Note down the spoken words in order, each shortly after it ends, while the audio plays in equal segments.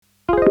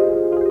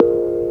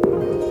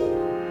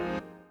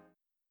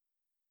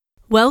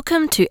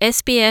Welcome to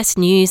SBS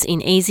News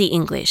in Easy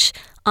English.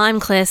 I'm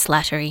Claire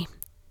Slattery.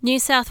 New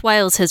South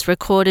Wales has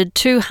recorded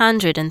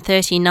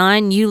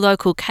 239 new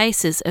local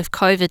cases of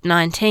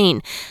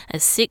COVID-19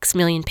 as 6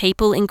 million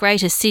people in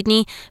Greater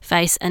Sydney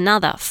face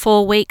another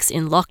 4 weeks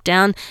in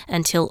lockdown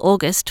until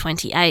August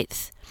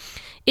 28th.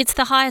 It's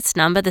the highest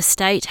number the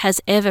state has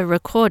ever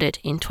recorded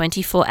in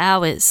 24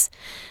 hours.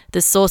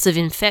 The source of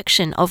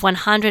infection of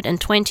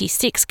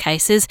 126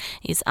 cases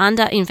is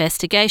under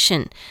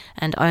investigation,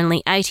 and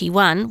only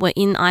 81 were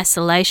in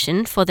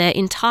isolation for their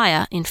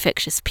entire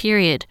infectious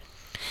period.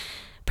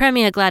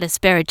 Premier Gladys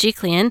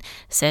Berejiklian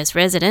says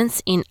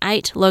residents in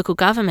 8 local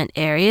government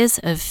areas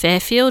of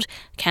Fairfield,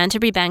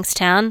 Canterbury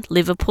Bankstown,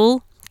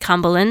 Liverpool,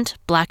 Cumberland,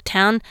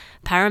 Blacktown,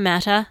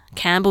 Parramatta,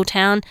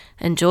 Campbelltown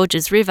and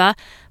Georges River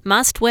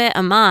must wear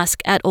a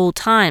mask at all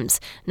times,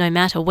 no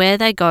matter where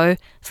they go,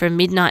 from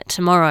midnight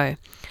tomorrow.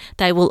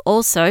 They will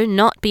also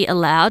not be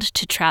allowed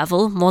to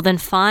travel more than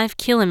 5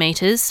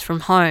 kilometres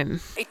from home.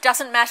 It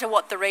doesn't matter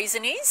what the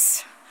reason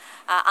is.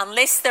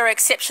 Unless there are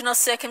exceptional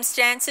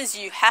circumstances,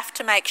 you have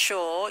to make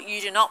sure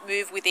you do not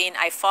move within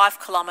a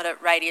 5-kilometre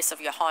radius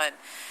of your home.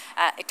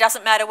 It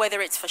doesn't matter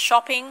whether it's for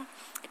shopping.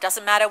 It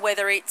doesn't matter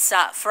whether it's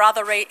for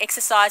other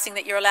exercising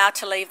that you're allowed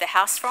to leave the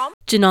house from.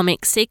 Genomic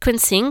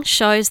sequencing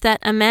shows that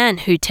a man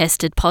who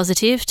tested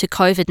positive to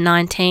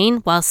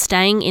COVID-19 while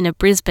staying in a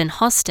Brisbane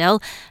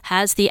hostel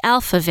has the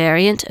Alpha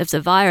variant of the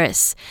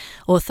virus.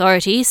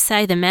 Authorities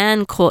say the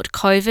man caught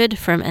COVID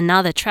from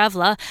another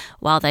traveller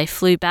while they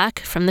flew back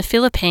from the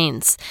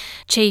Philippines.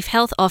 Chief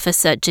Health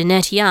Officer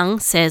Jeanette Young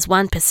says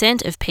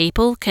 1% of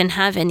people can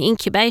have an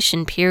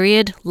incubation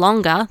period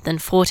longer than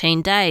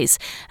 14 days,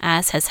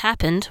 as has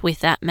happened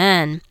with that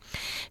man.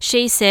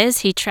 She says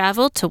he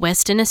travelled to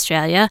Western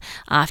Australia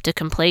after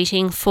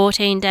completing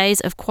 14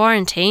 days of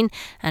quarantine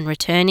and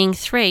returning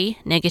 3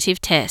 negative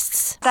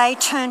tests. They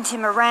turned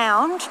him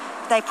around.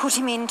 They put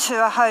him into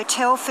a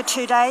hotel for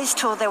 2 days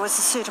till there was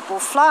a suitable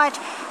flight,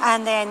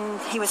 and then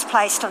he was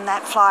placed on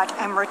that flight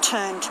and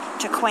returned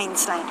to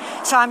Queensland.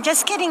 So I'm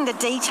just getting the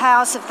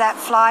details of that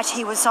flight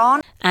he was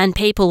on. And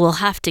people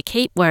will have to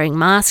keep wearing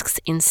masks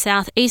in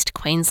southeast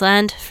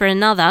Queensland for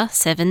another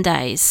 7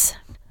 days.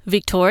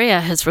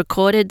 Victoria has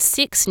recorded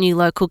 6 new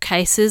local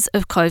cases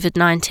of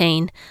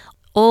COVID-19.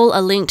 All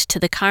are linked to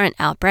the current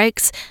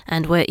outbreaks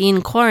and were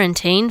in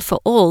quarantine for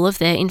all of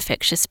their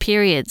infectious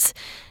periods.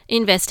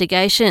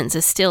 Investigations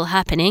are still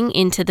happening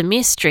into the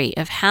mystery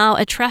of how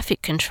a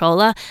traffic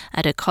controller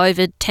at a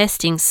COVID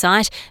testing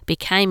site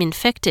became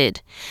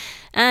infected.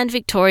 And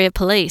Victoria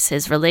Police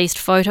has released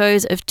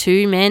photos of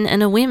 2 men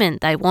and a woman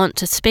they want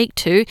to speak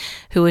to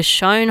who were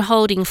shown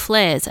holding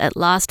flares at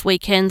last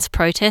weekend's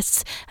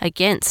protests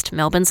against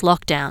Melbourne's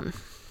lockdown.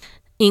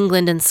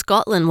 England and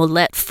Scotland will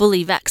let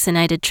fully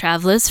vaccinated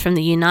travellers from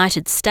the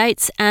United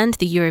States and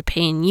the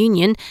European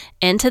Union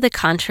enter the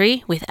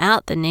country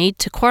without the need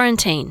to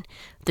quarantine.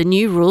 The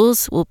new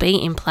rules will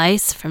be in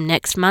place from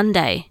next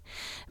Monday.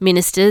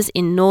 Ministers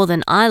in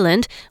Northern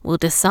Ireland will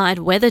decide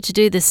whether to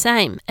do the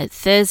same at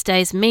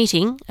Thursday's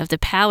meeting of the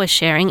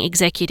power-sharing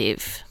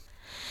executive.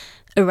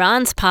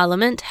 Iran's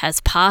parliament has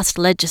passed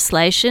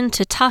legislation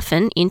to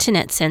toughen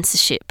internet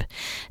censorship.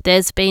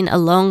 There's been a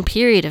long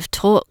period of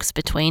talks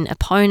between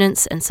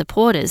opponents and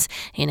supporters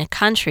in a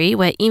country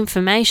where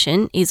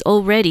information is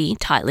already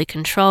tightly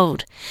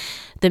controlled.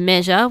 The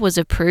measure was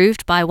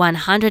approved by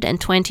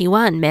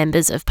 121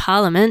 members of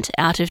parliament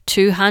out of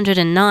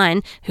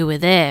 209 who were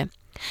there.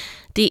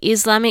 The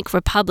Islamic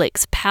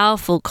Republic's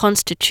powerful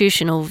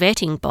constitutional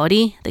vetting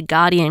body, the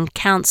Guardian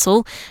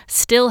Council,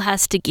 still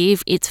has to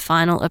give its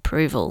final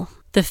approval.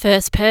 The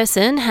first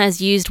person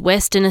has used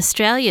Western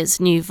Australia's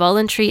new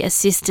voluntary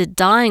assisted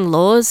dying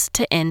laws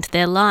to end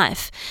their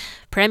life.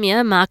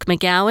 Premier Mark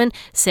McGowan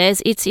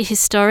says it's a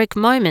historic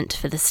moment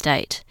for the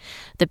state.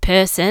 The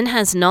person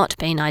has not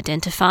been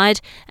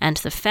identified and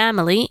the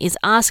family is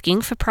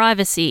asking for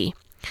privacy.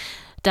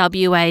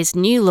 WA's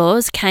new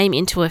laws came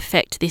into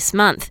effect this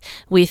month,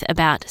 with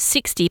about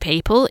 60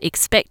 people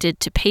expected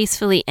to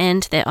peacefully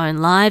end their own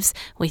lives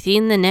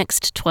within the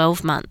next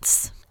 12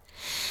 months.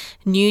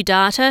 New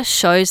data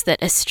shows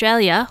that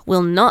Australia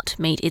will not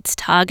meet its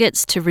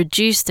targets to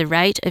reduce the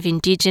rate of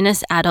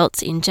Indigenous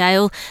adults in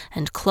jail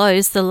and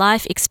close the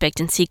life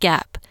expectancy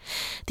gap.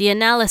 The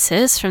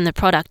analysis from the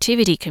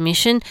Productivity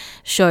Commission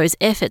shows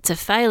efforts are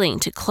failing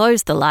to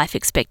close the life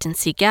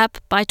expectancy gap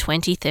by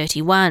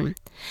 2031.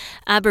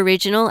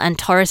 Aboriginal and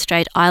Torres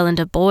Strait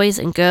Islander boys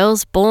and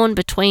girls born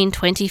between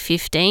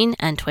 2015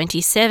 and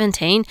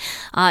 2017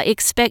 are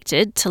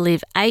expected to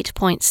live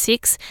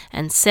 8.6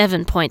 and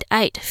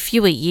 7.8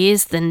 fewer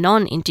years than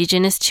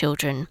non-Indigenous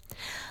children.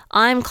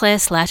 I'm Claire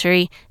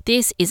Slattery.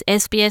 This is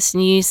SBS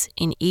News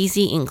in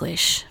Easy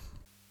English.